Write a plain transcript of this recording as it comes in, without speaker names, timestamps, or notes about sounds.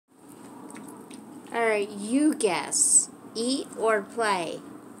Alright, you guess. Eat or play?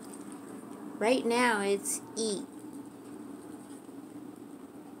 Right now it's eat.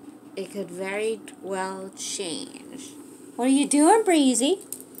 It could very well change. What are you doing, Breezy?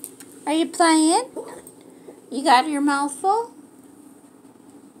 Are you playing? You got your mouth full?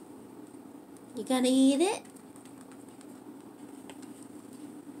 You gonna eat it?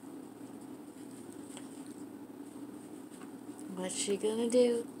 What's she gonna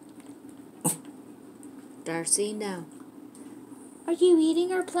do? Darcy, no. Are you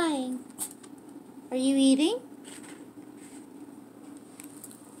eating or playing? Are you eating?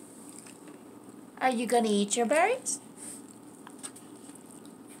 Are you gonna eat your berries?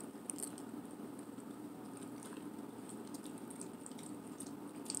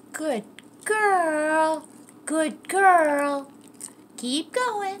 Good girl. Good girl. Keep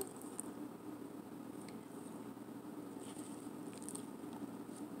going.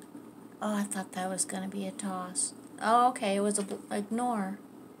 Oh, I thought that was going to be a toss. Oh, okay. It was a ignore.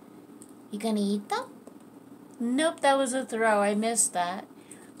 You going to eat them? Nope, that was a throw. I missed that.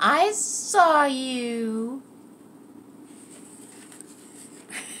 I saw you.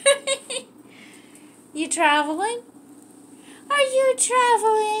 You traveling? Are you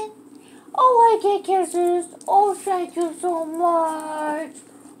traveling? Oh, I get kisses. Oh, thank you so much.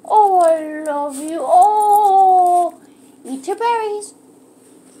 Oh, I love you. Oh, eat your berries.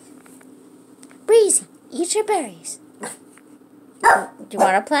 Breezy, eat your berries. Do you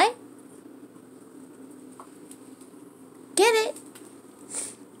want to play? Get it.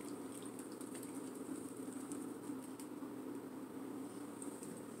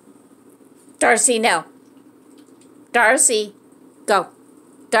 Darcy, no. Darcy, go.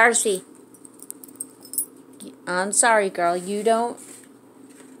 Darcy. I'm sorry, girl. You don't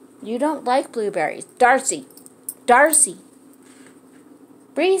like blueberries. Darcy. Darcy.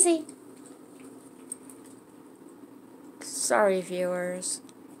 Breezy. Sorry, viewers.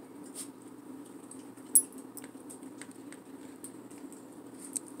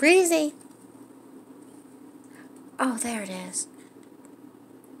 Breezy. Oh, there it is.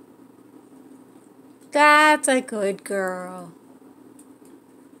 That's a good girl.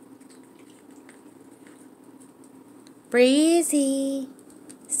 Breezy.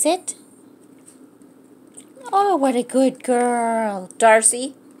 Sit. Oh, what a good girl.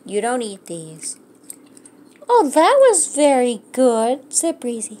 Darcy, you don't eat these. Oh, that was very good. Sit,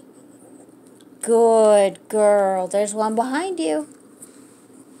 Breezy. Good girl. There's one behind you.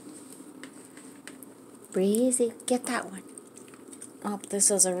 Breezy, get that one. Oh,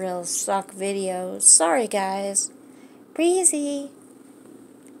 this is a real suck video. Sorry, guys. Breezy.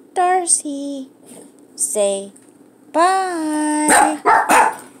 Darcy. Say bye.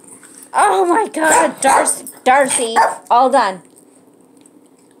 Oh my God, Darcy. All done.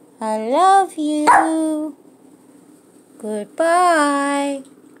 I love you. Goodbye.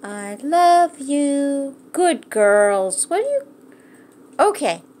 I love you. Good girls. What are you?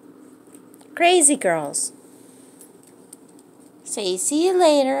 Okay. Crazy girls. Say see you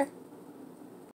later.